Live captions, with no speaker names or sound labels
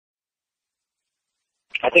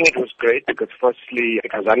I think it was great because firstly,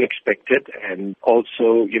 it was unexpected, and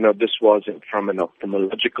also, this was from an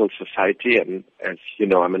ophthalmological society, and as you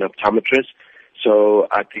know, I'm an optometrist, so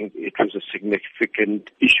I think it was a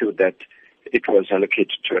significant issue that it was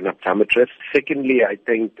allocated to an optometrist. Secondly, I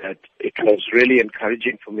think that it was really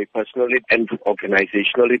encouraging for me personally and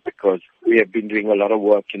organizationally because we have been doing a lot of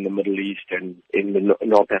work in the Middle East and in the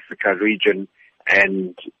North Africa region.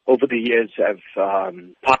 And over the years, I've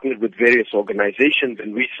partnered with various organizations,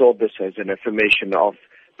 and we saw this as an affirmation of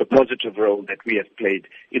the positive role that we have played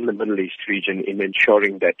in the Middle East region in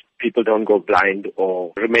ensuring that people don't go blind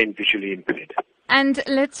or remain visually impaired. And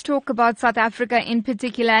let's talk about South Africa in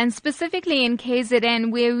particular, and specifically in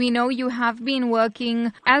KZN, where we know you have been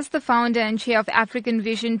working as the founder and chair of African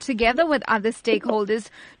Vision together with other stakeholders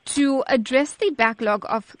to address the backlog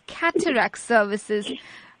of cataract services.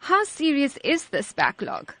 How serious is this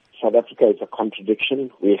backlog? South Africa is a contradiction.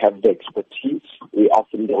 We have the expertise. We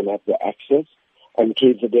often don't have the access. And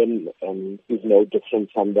KZN is no different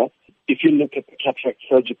from that. If you look at the cataract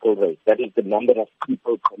surgical rate, that is the number of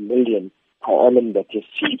people per million per annum that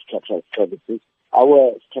receive cataract services.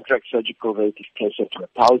 Our cataract surgical rate is closer to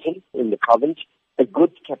 1,000 in the province. A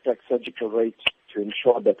good cataract surgical rate to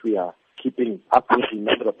ensure that we are keeping up with the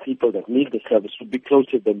number of people that need the service would be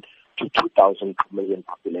closer than to 2,000 per million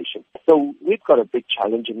population. So we've got a big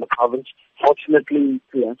challenge in the province. Fortunately,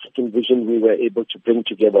 through African Vision, we were able to bring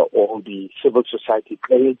together all the civil society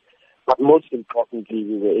players. But most importantly,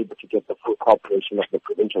 we were able to get the full cooperation of the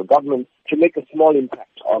provincial government to make a small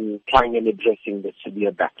impact on trying and addressing the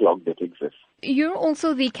severe backlog that exists. You're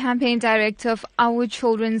also the campaign director of Our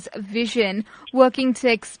Children's Vision, working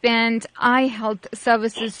to expand eye health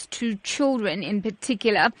services to children in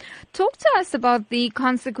particular. Talk to us about the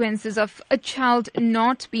consequences of a child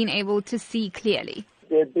not being able to see clearly.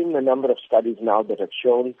 There have been a number of studies now that have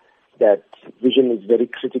shown that vision is very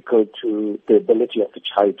critical to the ability of a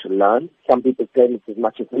child to learn. Some people claim it's as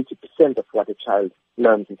much as 80% of what a child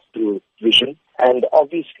learns is through vision. And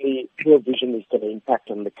obviously, poor vision is going to impact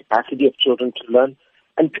on the capacity of children to learn.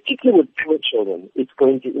 And particularly with poor children, it's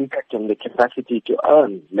going to impact on the capacity to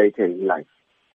earn later in life.